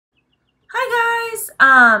Hi guys,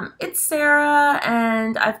 it's Sarah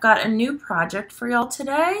and I've got a new project for y'all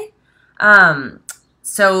today. Um,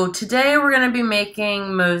 so today we're going to be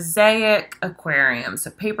making mosaic aquariums,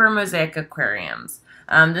 so paper mosaic aquariums.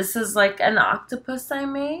 This is like an octopus I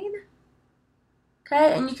made.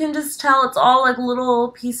 Okay, and you can just tell it's all like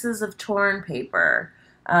little pieces of torn paper.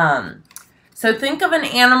 Um, so think of an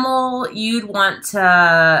animal you'd want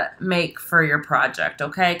to make for your project,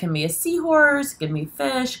 okay? It can be a seahorse, it can be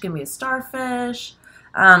fish, it can be a starfish.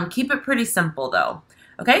 Keep it pretty simple though,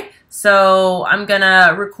 okay? So I'm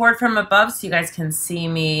gonna record from above so you guys can see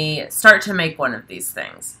me start to make one of these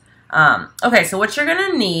things. Okay, so what you're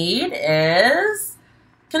gonna need is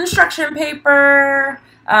construction paper.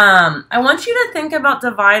 I want you to think about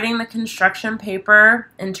dividing the construction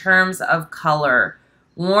paper in terms of color.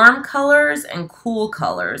 Warm colors and cool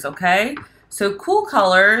colors, okay? So cool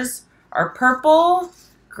colors are purple,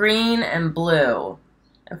 green, and blue,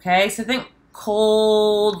 okay? So think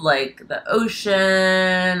cold, like the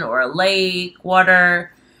ocean or a lake,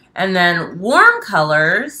 water. And then warm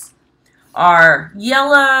colors are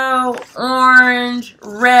yellow, orange,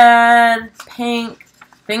 red, pink,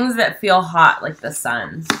 things that feel hot like the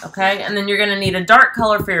sun, okay? And then you're gonna need a dark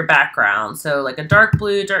color for your background, so like a dark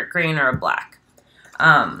blue, dark green, or a black.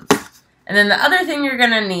 And then the other thing you're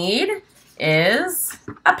gonna need is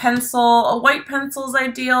a pencil. A white pencil is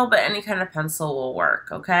ideal, but any kind of pencil will work,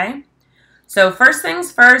 okay? So first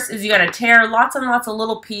things first is you gotta tear lots and lots of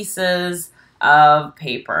little pieces of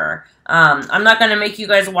paper. I'm not gonna make you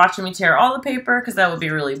guys watch me tear all the paper because that would be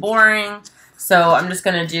really boring. So I'm just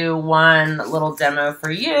gonna do one little demo for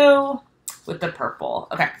you with the purple.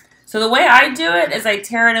 Okay, so the way I do it is I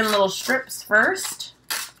tear it in little strips first.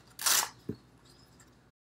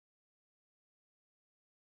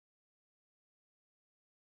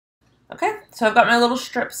 Okay, so I've got my little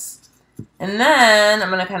strips. And then I'm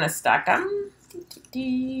going to kind of stack them.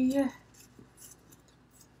 And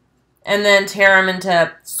then tear them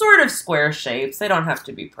into sort of square shapes. They don't have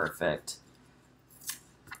to be perfect.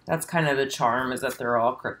 That's kind of the charm, is that they're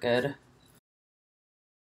all crooked.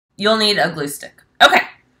 You'll need a glue stick. Okay,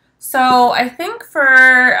 so I think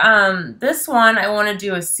for this one, I want to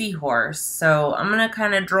do a seahorse. So I'm going to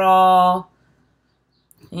kind of draw...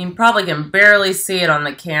 You probably can barely see it on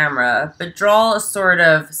the camera, but draw a sort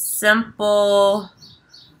of simple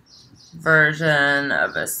version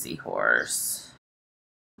of a seahorse.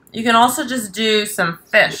 You can also just do some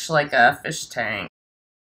fish, like a fish tank.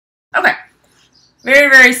 Okay, very,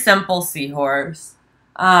 very simple seahorse.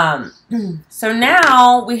 So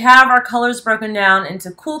now we have our colors broken down into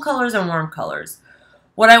cool colors and warm colors.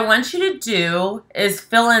 What I want you to do is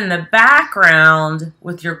fill in the background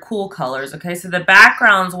with your cool colors, okay? So the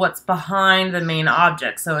background's what's behind the main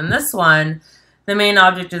object. So in this one, the main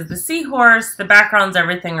object is the seahorse, the background's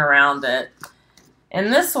everything around it.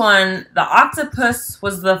 In this one, the octopus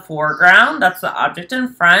was the foreground, that's the object in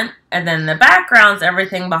front, and then the background's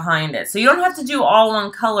everything behind it. So you don't have to do all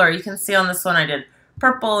one color. You can see on this one I did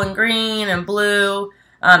purple and green and blue,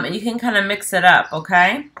 and you can kind of mix it up,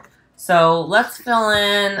 okay? So let's fill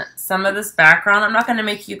in some of this background. I'm not going to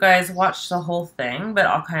make you guys watch the whole thing, but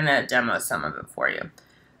I'll kind of demo some of it for you.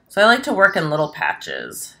 So I like to work in little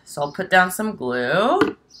patches. So I'll put down some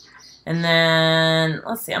glue. And then,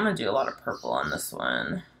 let's see, I'm going to do a lot of purple on this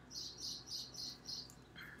one.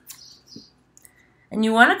 And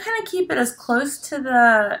you want to kind of keep it as close to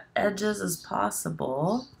the edges as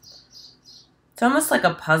possible. It's almost like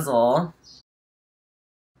a puzzle.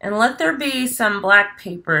 And let there be some black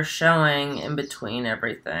paper showing in between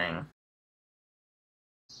everything.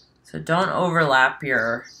 So don't overlap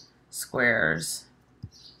your squares.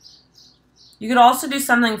 You could also do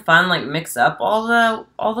something fun like mix up all the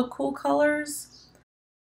cool colors.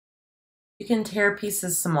 You can tear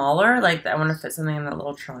pieces smaller, like I want to fit something in that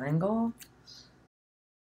little triangle.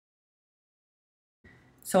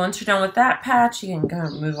 So once you're done with that patch, you can go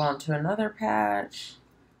move on to another patch.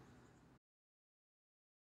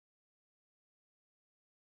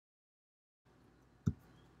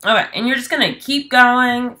 Okay, and you're just going to keep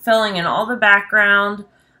going, filling in all the background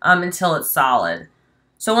until it's solid.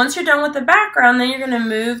 So once you're done with the background, then you're going to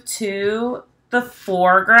move to the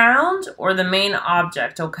foreground or the main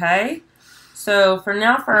object, okay? So for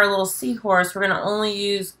now, for our little seahorse, we're going to only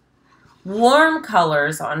use warm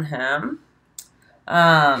colors on him.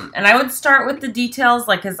 And I would start with the details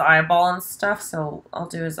like his eyeball and stuff, so I'll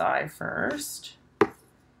do his eye first.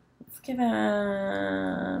 Let's give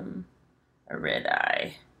him a red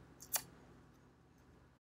eye.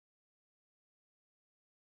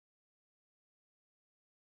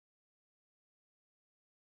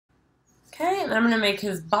 Okay, and I'm going to make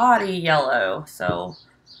his body yellow. So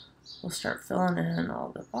We'll start filling in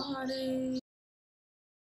all the body.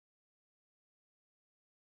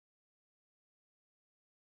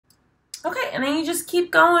 Okay, and then you just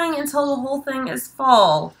keep going until the whole thing is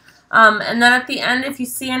full. And then at the end, if you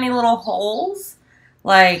see any little holes,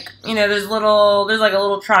 like, you know, there's like a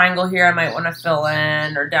little triangle here I might want to fill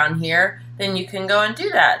in, or down here, then you can go and do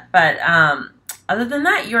that. But other than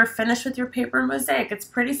that, you're finished with your paper mosaic. It's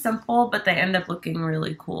pretty simple, but they end up looking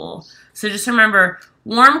really cool. So just remember,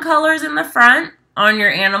 warm colors in the front on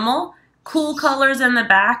your animal, cool colors in the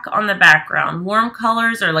back on the background. Warm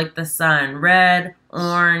colors are like the sun, red,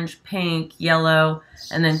 orange, pink, yellow,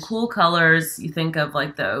 and then cool colors, you think of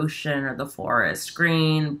like the ocean or the forest,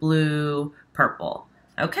 green, blue, purple.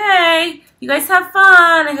 Okay, you guys have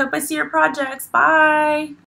fun. I hope I see your projects. Bye.